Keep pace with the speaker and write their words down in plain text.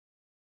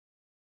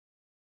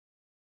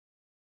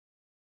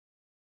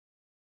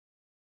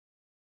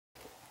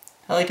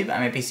Hello YouTube,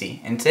 I'm APC,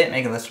 and today I'm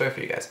making this tutorial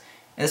for you guys.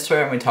 In this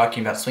tutorial I'm going to be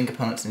talking about Swing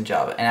components in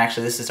Java, and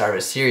actually this is the start of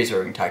a series where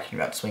we're going to be talking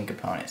about Swing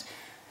components.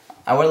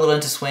 I went a little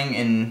into Swing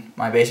in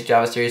my basic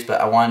Java series,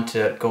 but I wanted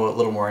to go a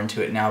little more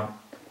into it now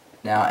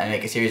and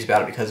make a series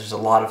about it because there's a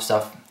lot of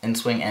stuff in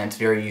Swing and it's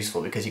very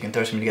useful because you can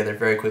throw something together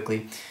very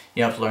quickly.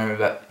 You don't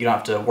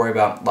have to worry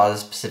about a lot of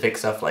specific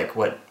stuff like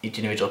what each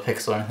individual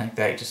pixel or anything like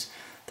that. You just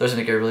throw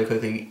something together really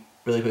quickly,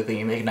 and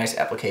you make a nice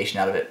application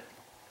out of it.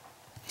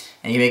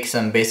 And you make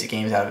some basic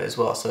games out of it as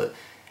well. So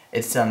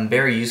it's some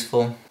very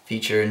useful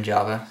feature in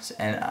Java,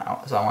 and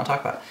so I want to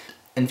talk about it.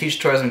 In future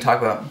tutorials I'm going to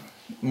talk about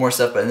more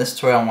stuff, but in this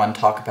tutorial I want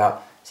to talk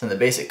about some of the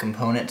basic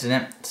components in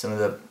it, some of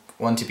the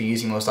ones you'll be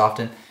using most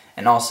often,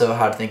 and also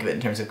how to think of it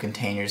in terms of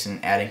containers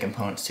and adding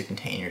components to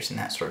containers and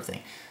that sort of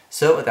thing.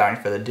 So without any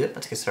further ado,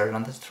 let's get started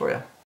on the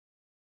tutorial.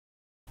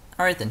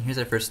 Alright then, here's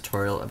our first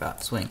tutorial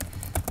about Swing.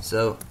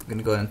 So I'm going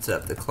to go ahead and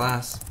set up the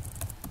class,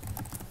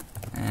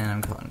 and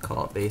I'm going to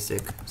call it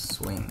basic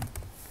Swing.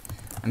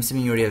 I'm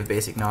assuming you already have a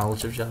basic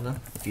knowledge of Java.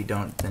 If you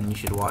don't, then you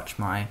should watch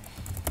my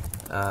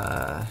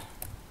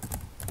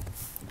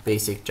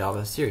basic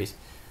Java series,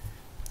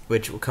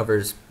 which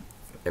covers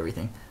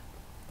everything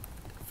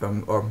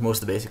or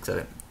most of the basics of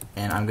it.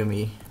 And I'm going to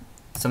be,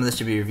 some of this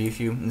should be a review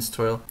for you in this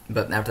tutorial,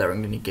 but after that we're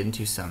going to get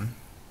into some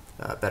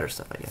better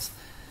stuff, I guess.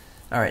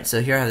 Alright,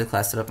 so here I have the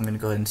class set up. I'm going to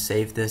go ahead and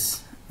save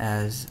this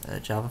as a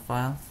Java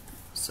file.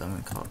 So I'm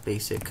going to call it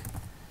basic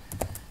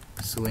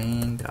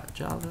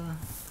swing.java.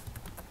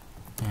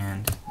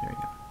 And there we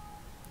go.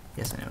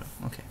 Yes, I know.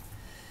 Okay.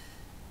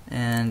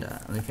 And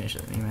let me finish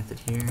the main method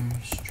here.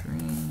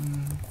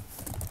 String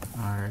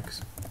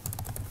args.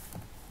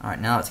 Alright,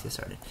 now let's get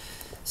started.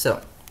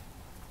 So,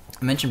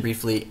 I mentioned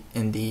briefly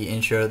in the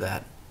intro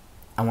that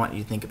I want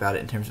you to think about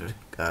it in terms of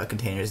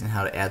containers and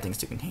how to add things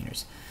to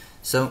containers.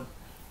 So,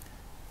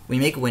 when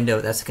you make a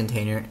window, that's a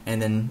container, and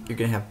then you're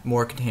going to have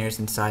more containers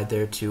inside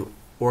there to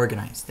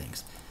organize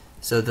things.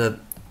 So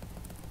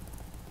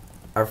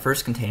our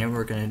first container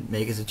we're going to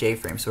make is a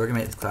JFrame. So we're going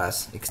to make this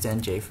class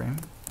extend JFrame.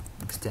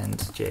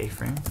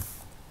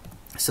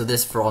 So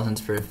this, for all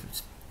intents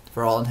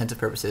and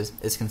purposes,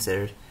 is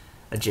considered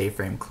a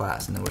JFrame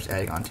class, and then we're just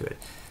adding onto it.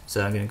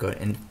 So I'm going to go and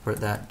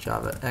import that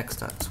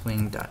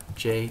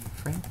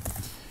javax.swing.jframe.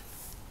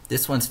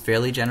 This one's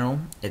fairly general.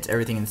 It's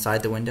everything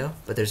inside the window,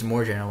 but there's a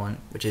more general one,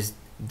 which is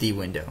the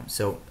window.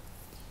 So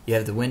you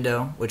have the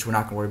window, which we're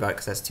not going to worry about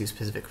because that's too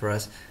specific for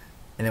us.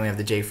 And then we have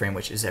the JFrame,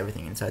 which is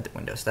everything inside the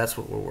window. So that's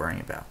what we're worrying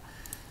about.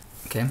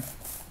 Okay,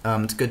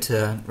 it's good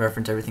to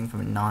reference everything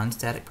from a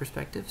non-static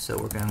perspective. So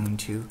we're going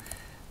to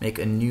make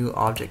a new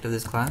object of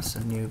this class,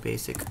 a new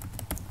basic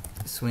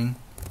swing.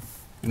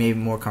 You may be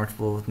more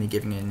comfortable with me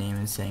giving it a name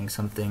and saying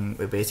something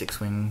with basic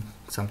swing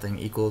something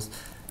equals,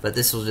 but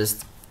this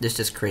just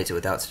creates it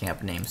without setting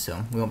up a name.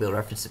 So we won't be able to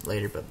reference it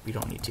later, but we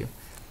don't need to.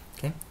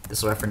 Okay,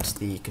 this will reference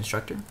the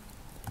constructor.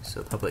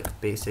 So public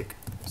basic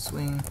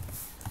swing.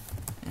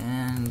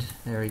 And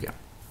there we go.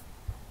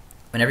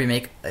 Whenever you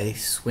make a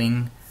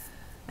Swing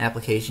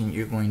application,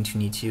 you're going to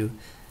need to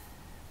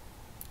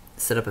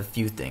set up a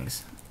few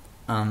things.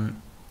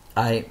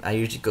 I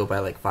usually go by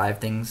like 5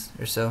 things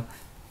or so,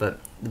 but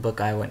the book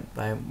I went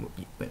by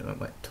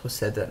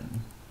said that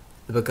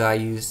the book I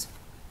used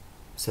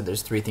said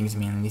there's 3 things you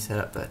mainly set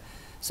up, but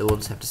so we'll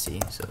just have to see.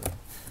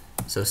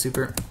 So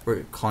super,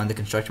 we're calling the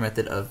constructor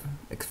method of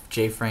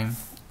JFrame.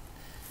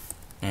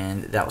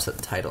 And that will set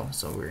the title,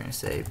 so we're going to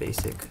say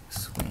basic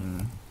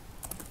swing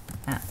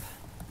app.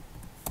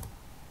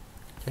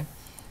 Okay.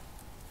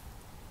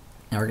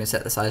 Now we're going to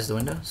set the size of the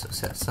window, so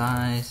set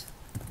size,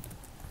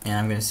 and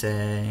I'm going to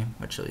say,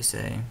 what shall we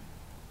say,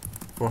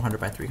 400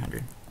 by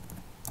 300.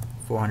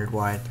 400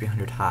 wide,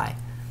 300 high.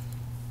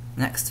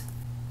 Next,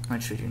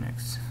 what should we do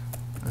next?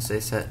 Let's say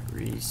set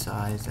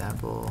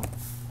resizable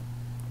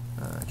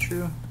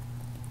true.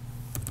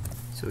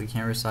 So we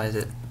can't resize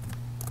it,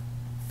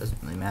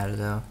 doesn't really matter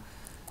though.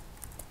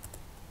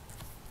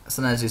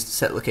 Sometimes you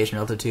set location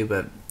relative to,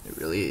 but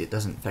it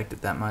doesn't affect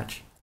it that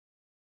much.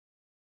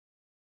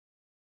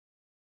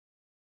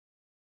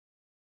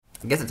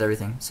 I guess that's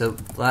everything. So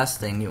the last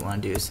thing you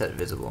want to do is set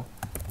visible,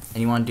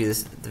 and you want to do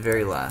this at the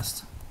very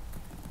last.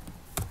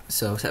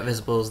 So set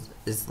visible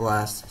is the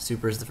last,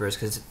 super is the first,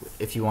 because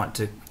if you want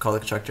to call the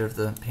constructor of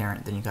the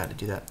parent, then you got to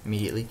do that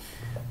immediately.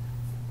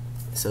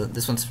 So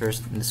this one's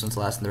first, and this one's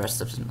last, and the rest of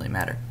the stuff doesn't really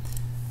matter.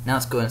 Now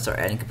let's go ahead and start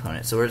adding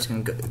components. So we're just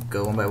going to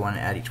go one by one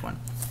and add each one.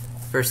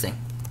 First thing,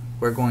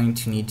 we're going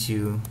to need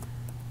to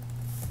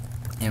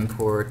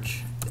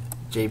import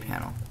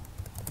JPanel.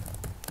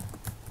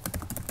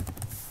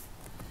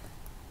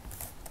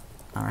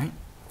 Alright,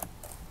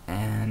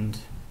 and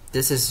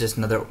this is just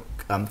another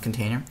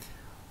container.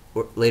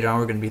 Later on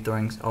we're going to be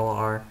throwing all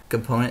our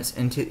components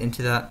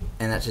into that,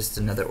 and that's just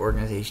another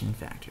organization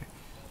factor.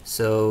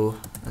 So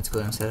let's go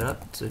ahead and set it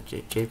up. So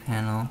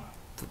JPanel,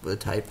 the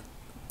type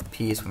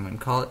P is what I'm going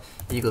to call it,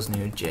 equals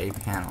new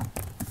JPanel.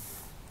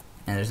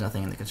 And there's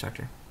nothing in the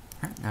constructor.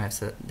 Alright, now I have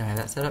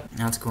that set up.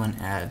 Now let's go and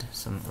add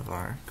some of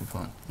our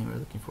component thing we're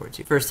looking forward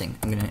to. First thing,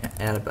 I'm going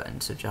to add a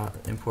button. So Java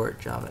import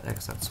Java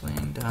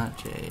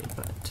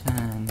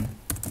x.swing.jbutton.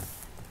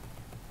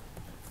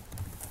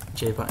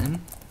 JButton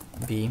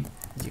b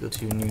is equal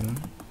to new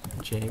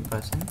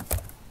JButton.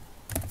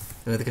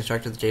 With the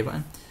constructor of the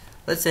JButton.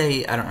 Let's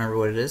say I don't remember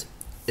what it is.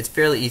 It's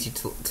fairly easy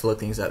to look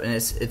things up, and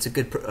it's a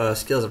good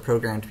skill as a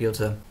programmer to be able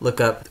to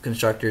look up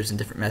constructors and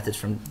different methods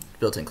from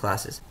built-in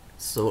classes.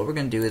 So what we're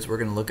going to do is we're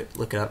going to look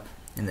it up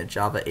in the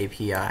Java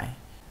API,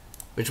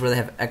 which is where they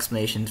have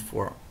explanations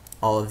for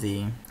all of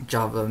the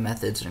Java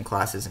methods and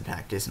classes and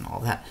packages and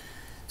all that.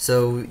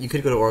 So you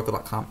could go to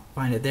oracle.com,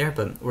 find it there,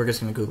 but we're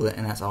just going to Google it,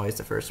 and that's always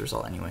the first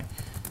result anyway.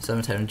 So I'm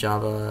going to type in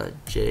Java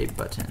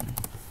JButton,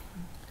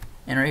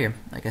 and right here,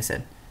 like I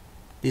said,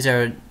 these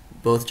are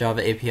both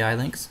Java API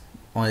links,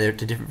 only they're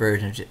to different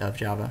versions of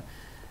Java.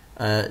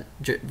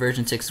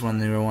 Version 6 is one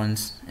of the newer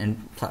ones,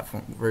 and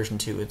platform version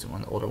 2 is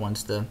one of the older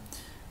ones. The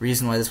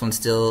reason why this one's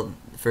still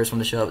the first one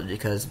to show up is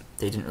because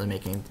they didn't really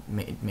make any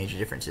major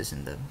differences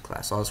in the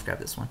class. So I'll just grab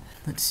this one.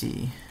 Let's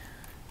see.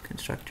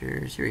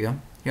 Constructors. Here we go.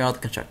 Here are all the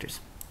constructors.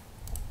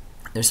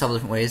 There's several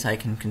different ways I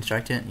can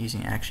construct it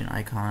using action,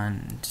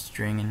 icon,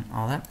 string, and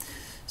all that.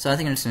 So I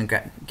think I'm just going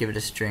to give it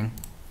a string.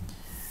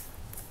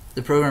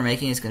 The program we're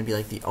making is going to be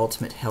like the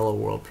ultimate hello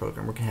world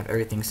program. We're going to have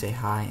everything say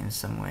hi in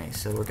some way.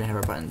 So we're going to have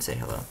our button say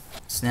hello.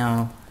 So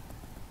now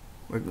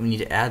we need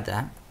to add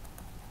that.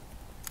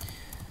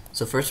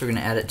 So first we're going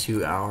to add it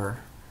to our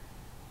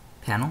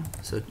panel.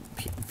 So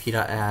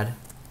p.add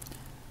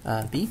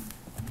b.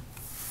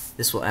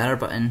 This will add our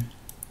button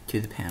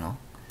to the panel.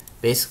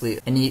 Basically,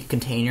 any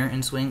container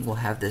in Swing will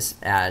have this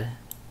add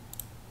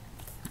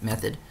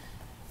method,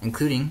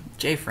 including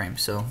JFrame.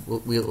 So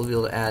we'll be able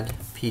to add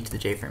p to the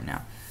JFrame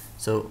now.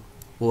 So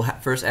we'll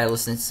first add a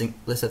list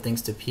of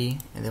things to p,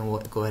 and then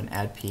we'll go ahead and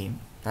add p.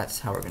 That's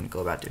how we're going to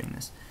go about doing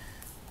this.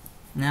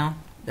 Now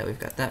that we've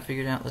got that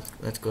figured out,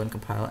 let's go and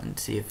compile it and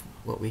see if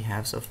what we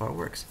have so far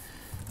works.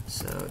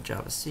 So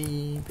Java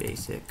C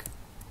basic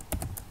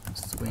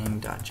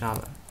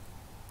swing.java.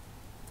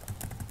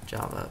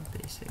 Java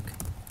basic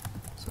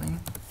swing.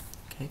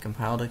 Okay,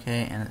 compiled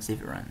okay, and let's see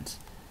if it runs.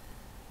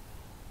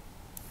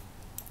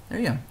 There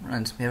you go,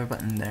 runs. We have a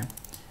button there.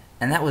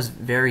 And that was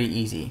very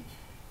easy.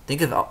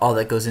 Think of all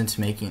that goes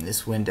into making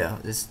this window.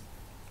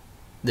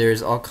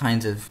 There's all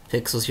kinds of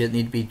pixels here that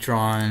need to be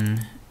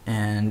drawn,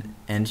 and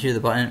here the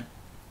button,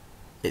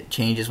 it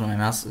changes when my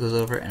mouse goes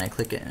over and I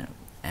click it,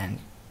 and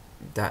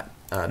that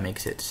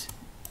makes it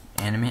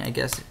animate, I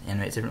guess. It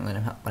animates differently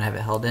when I have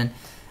it held in.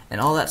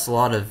 And all that's a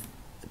lot of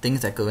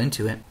things that go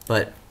into it,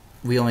 but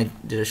we only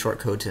did a short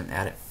code to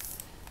add it.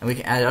 And we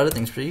can add other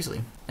things pretty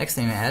easily. Next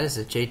thing I add is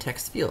a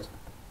JText field.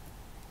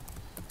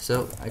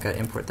 So I gotta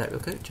import that real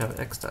quick.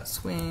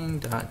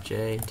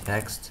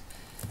 javax.swing.jtext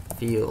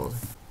field.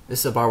 This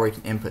is a bar where you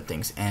can input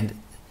things, and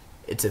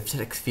it's a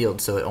text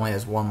field, so it only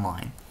has one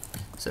line.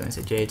 So I'm gonna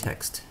say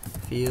JText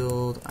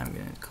field. I'm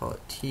gonna call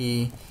it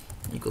t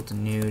equal to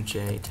new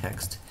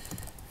JText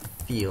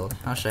field.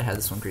 How should I have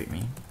this one greet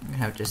me? I'm gonna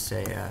have it just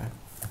say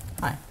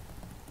hi.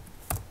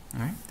 All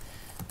right.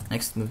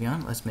 Next, moving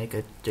on. Let's make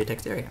a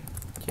JText area.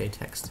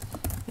 JText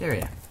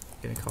area.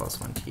 I'm gonna call this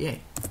one TA.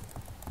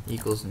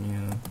 Equals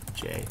new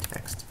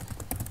JText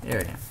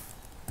area.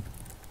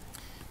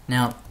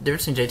 Now, the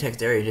difference between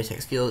JText area and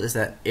JText field is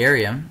that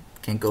area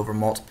can go over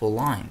multiple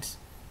lines.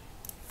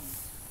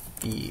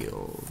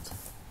 Field.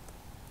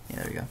 Yeah,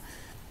 there we go.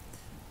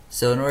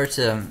 So in order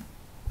to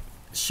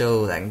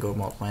show that I can go over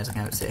multiple lines, I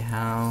can have it say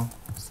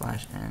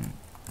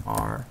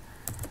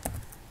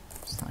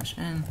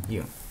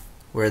how/n/r/n/u,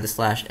 where the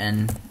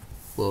 /n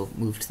will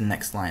move to the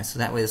next line. So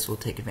that way this will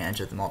take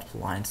advantage of the multiple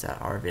lines that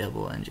are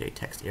available in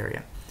JText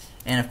area.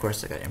 And of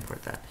course I gotta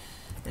import that.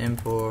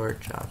 Import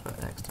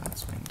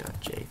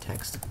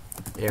javax.swing.jtext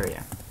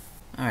area.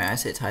 Alright, I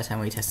say it's high time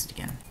we test it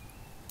again.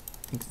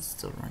 I think it's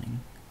still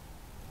running.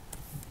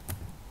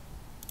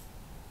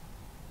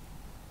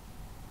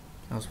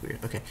 That was weird.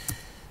 Okay.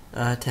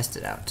 Test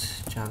it out.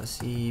 Java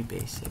C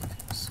basic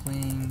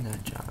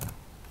swing.java.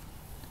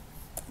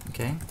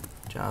 Okay.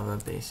 Java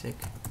basic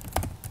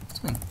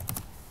swing.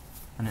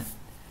 Run it.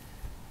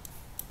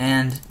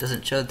 And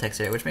doesn't show the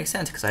text area, which makes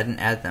sense because I didn't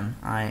add them.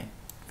 I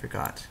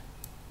forgot.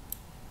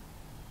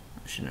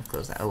 I shouldn't have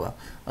closed that. Oh well.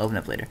 I'll open it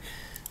up later.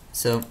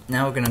 So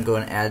now we're going to go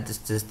and add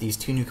these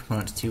two new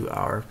components to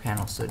our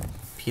panel. So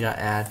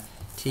p.add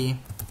t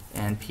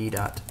and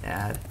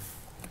p.add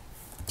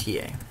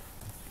ta.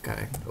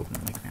 Gotta open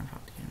up my command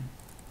prompt again.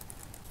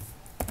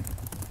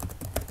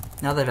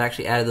 Now that I've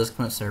actually added those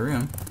components to our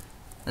room,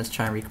 let's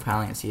try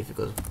recompiling and see if it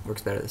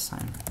works better this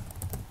time.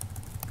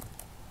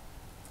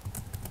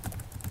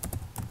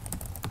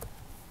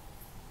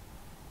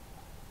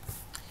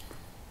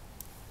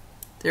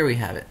 There we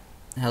have it.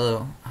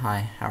 Hello,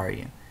 hi, how are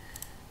you?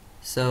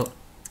 So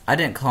I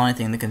didn't call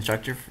anything in the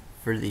constructor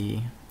for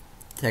the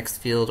text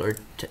field or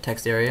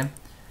text area,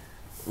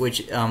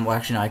 which well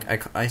actually no,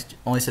 I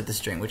only set the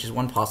string, which is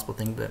one possible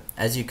thing, but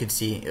as you could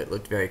see it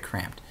looked very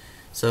cramped.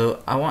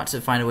 So I want to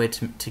find a way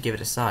to give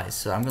it a size.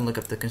 So I'm going to look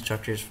up the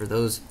constructors for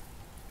those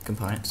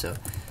components. So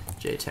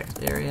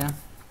JTextArea,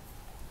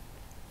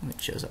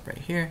 which shows up right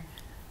here.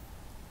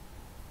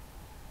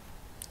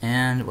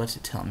 And what's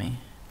it tell me?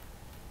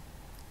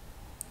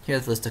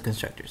 Here's the list of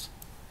constructors.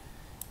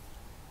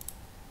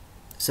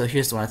 So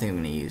here's the one I think I'm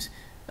going to use.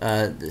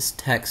 This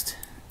text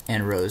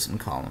and rows and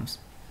columns.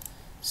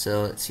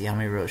 So let's see, how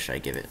many rows should I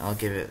give it? I'll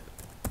give it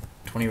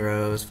 20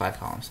 rows, 5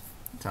 columns.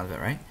 Sounds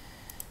about right.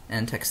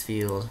 And text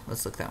field,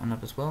 let's look that one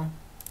up as well.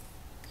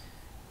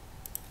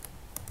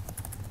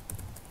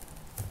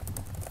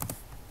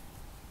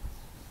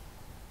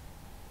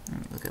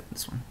 Let me look up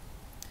this one.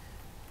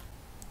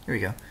 Here we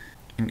go.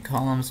 In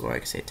columns, or I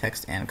could say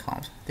text and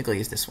columns. I think I'll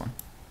use this one.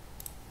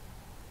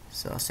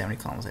 So I'll see how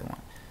many columns I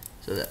want.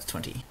 So that's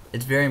 20.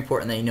 It's very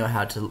important that you know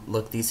how to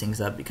look these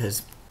things up,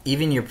 because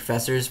even your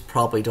professors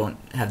probably don't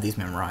have these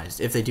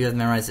memorized. If they do have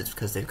memorized, it's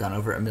because they've gone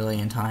over it a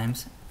million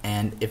times.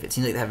 And if it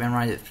seems like they have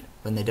memorized it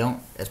when they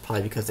don't, it's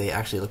probably because they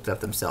actually looked it up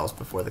themselves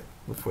before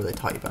they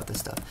taught you about this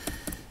stuff.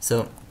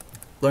 So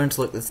learn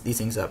to look these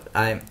things up.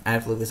 I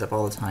have to look this up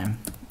all the time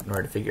in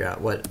order to figure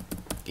out what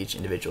each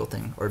individual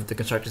thing, or the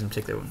constructors in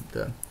particular, what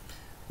the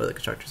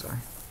constructors are.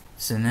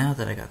 So now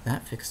that I got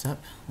that fixed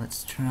up,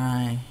 let's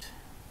try.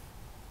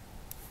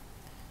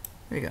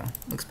 There we go.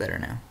 Looks better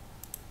now.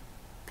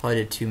 Probably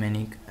did too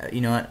many.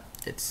 You know what?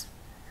 It's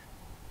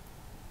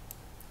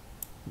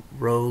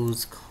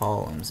rows,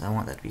 columns. I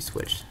want that to be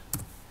switched.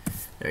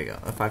 There we go.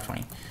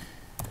 520.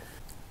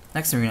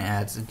 Next thing we're going to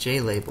add is a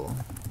JLabel.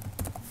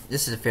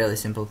 This is a fairly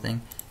simple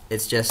thing.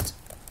 It's just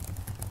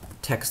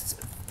text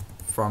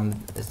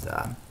from this.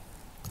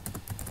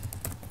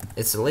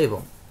 It's a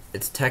label.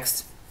 It's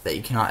text that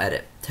you cannot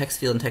edit. Text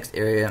field and text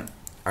area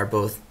are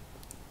both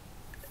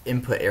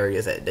input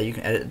areas that you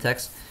can edit the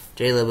text.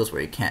 JLabel is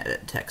where you can't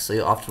edit text, so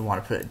you'll often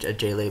want to put a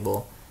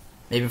JLabel,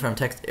 maybe from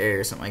text area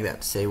or something like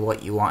that, to say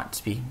what you want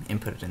to be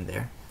inputted in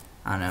there.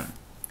 I don't know.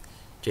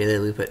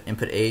 JLabel, you put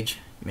input age,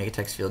 you make a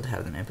text field to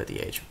have them input the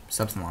age,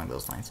 something along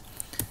those lines.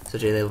 So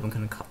JLabel, I'm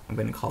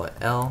going to call it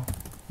L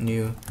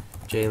new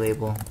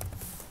JLabel,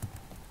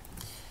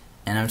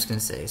 and I'm just going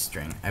to say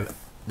string.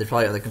 There's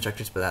probably other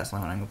constructors, but that's the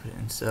only one I'm going to put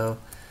in. So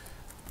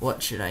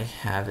what should I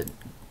have it,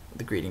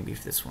 the greeting be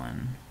for this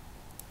one?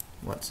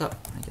 What's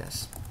up, I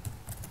guess.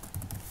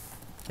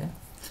 Okay,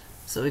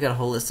 so we got a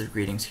whole list of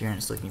greetings here, and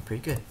it's looking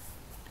pretty good.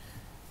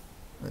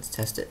 Let's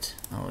test it.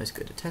 Always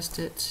good to test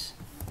it.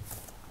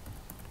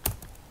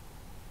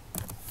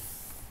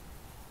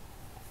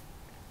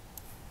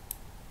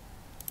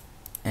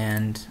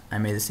 And I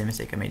made the same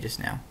mistake I made just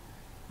now.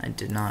 I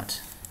did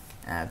not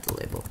add the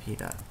label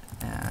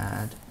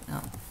p.add.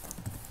 No.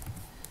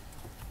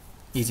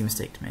 Easy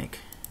mistake to make.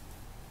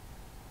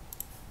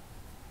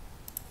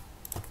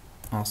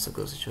 Also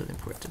goes to show the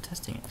importance of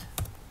testing it.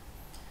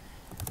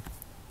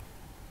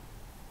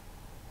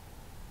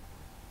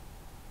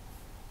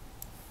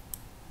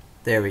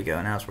 There we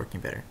go. Now it's working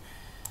better.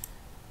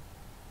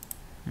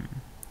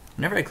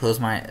 Whenever I close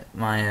my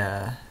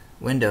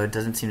window, it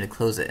doesn't seem to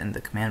close it in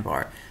the command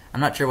bar. I'm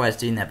not sure why it's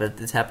doing that, but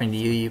if it's happening to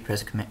you, you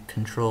press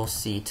Control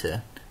C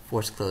to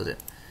force close it.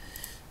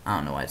 I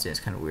don't know why it's doing it.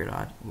 It's kind of weird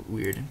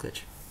and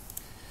glitch.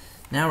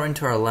 Now we're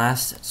into our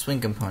last swing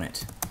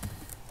component,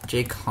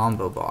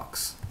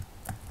 JComboBox.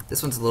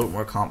 This one's a little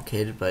more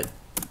complicated, but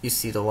you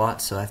see it a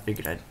lot, so I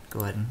figured I'd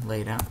go ahead and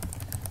lay it out.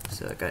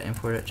 So I got to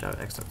import it,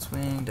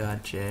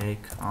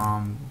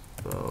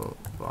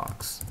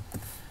 javax.swing.jComboBox.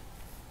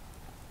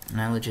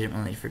 And I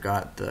legitimately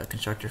forgot the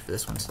constructor for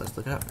this one, so let's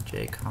look it up.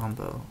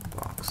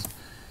 JComboBox.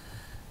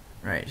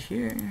 Right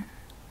here.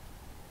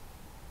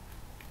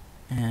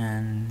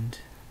 And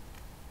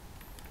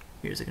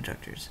here's the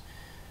constructors.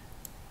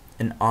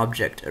 An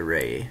object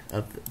array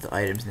of the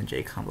items in the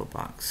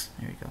JComboBox.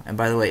 There we go. And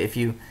by the way, if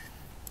you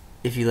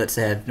let's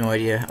say have no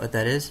idea what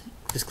that is,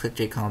 just click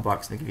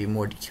JComboBox and it'll give you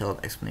more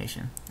detailed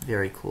explanation.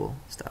 Very cool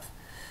stuff.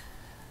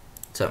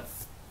 So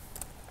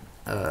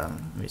let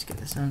me just get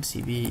this done.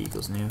 CB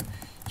equals new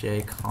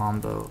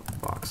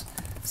JComboBox.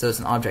 So it's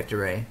an object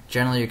array.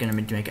 Generally you're going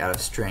to make it out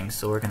of strings,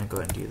 so we're going to go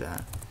ahead and do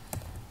that.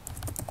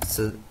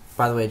 So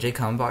by the way,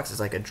 JComboBox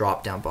is like a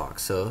drop down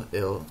box, so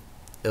it'll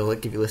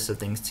give you a list of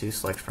things to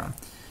select from.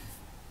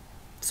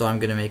 So I'm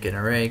going to make an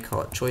array,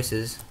 call it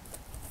choices,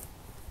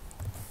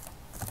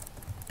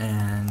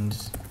 and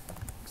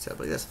set up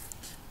like this.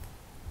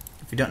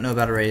 If you don't know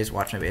about arrays,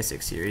 watch my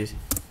basic series.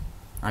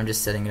 I'm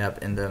just setting it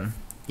up in the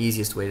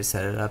easiest way to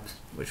set it up,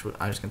 which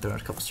I'm just going to throw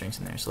in a couple strings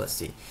in there. So let's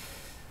see.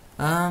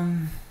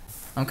 I'm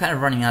kind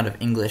of running out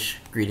of English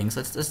greetings.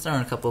 Let's throw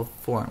in a couple of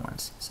foreign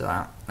ones. So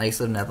I used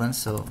to live in the Netherlands,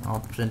 so I'll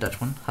put in a Dutch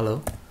one.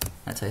 Hello.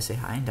 That's how you say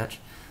hi in Dutch.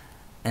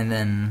 And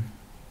then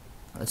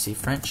let's see,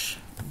 French,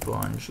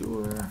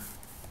 bonjour.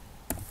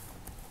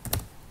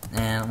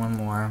 And one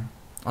more.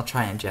 I'll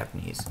try in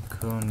Japanese.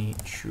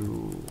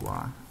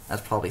 Konnichiwa.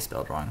 That's probably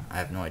spelled wrong. I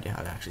have no idea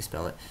how to actually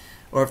spell it,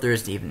 or if there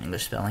is even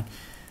English spelling.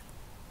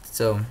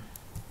 So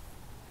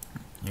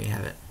there you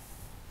have it.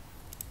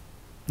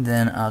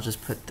 Then I'll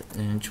just put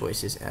in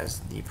choices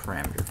as the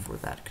parameter for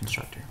that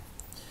constructor.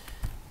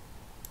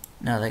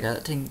 Now that I got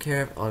it taken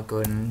care of, I'll go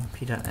ahead and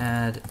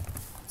p.add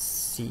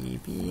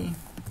cb,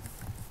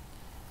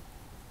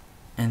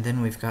 and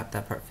then we've got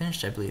that part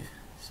finished, I believe.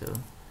 So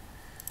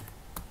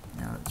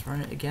now let's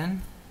run it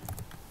again,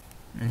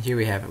 and here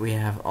we have it. We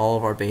have all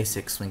of our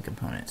basic Swing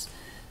components.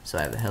 So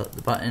I have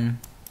the button,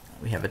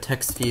 we have a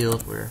text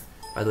field where,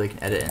 by the way, you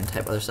can edit and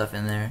type other stuff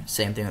in there.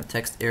 Same thing with the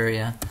text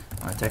area.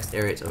 On the text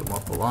area, it's over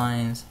multiple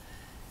lines.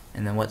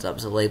 And then what's up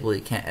is a label.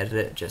 You can't edit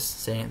it, just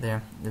saying it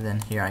there. And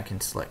then here I can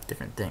select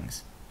different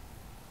things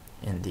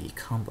in the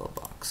combo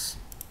box.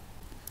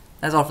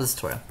 That's all for this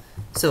tutorial.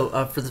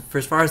 So for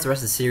as far as the rest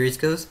of the series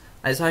goes,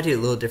 I decided to do it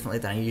a little differently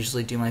than I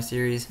usually do my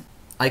series.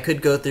 I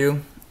could go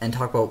through and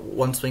talk about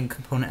one Swing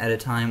component at a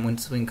time, one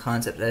Swing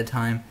concept at a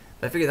time,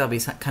 but I figured that would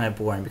be kind of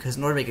boring, because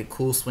in order to make a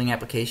cool Swing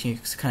application, you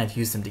just kind of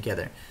use them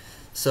together.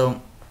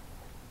 So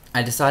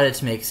I decided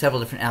to make several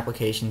different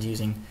applications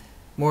using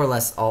more or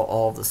less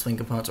all of the Swing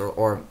components,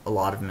 or a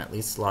lot of them at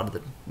least, a lot of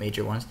the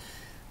major ones.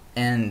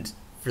 And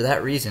for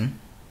that reason,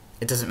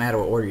 it doesn't matter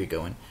what order you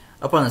go in.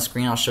 Up on the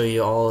screen, I'll show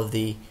you all of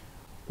the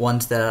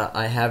ones that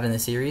I have in the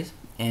series,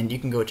 and you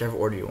can go whichever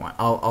order you want.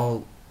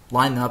 I'll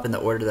line them up in the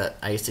order that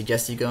I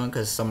suggest you go in,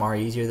 because some are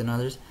easier than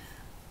others.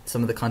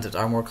 Some of the concepts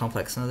are more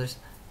complex than others,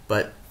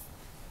 but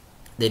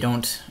they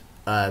don't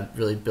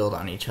really build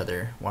on each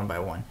other one by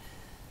one.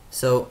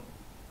 So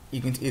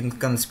you can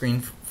click on the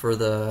screen for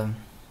the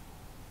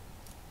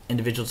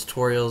individual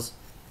tutorials,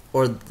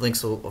 or the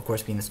links will of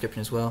course be in the description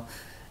as well.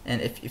 And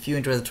if you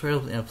enjoy the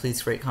tutorial,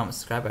 please rate, comment,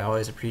 subscribe. I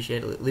always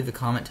appreciate it. Leave a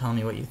comment telling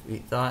me what you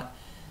thought,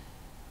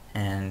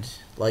 and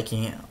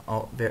liking it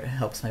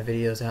helps my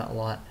videos out a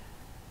lot.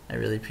 I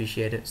really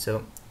appreciate it.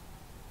 So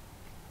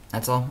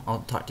that's all. I'll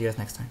talk to you guys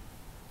next time.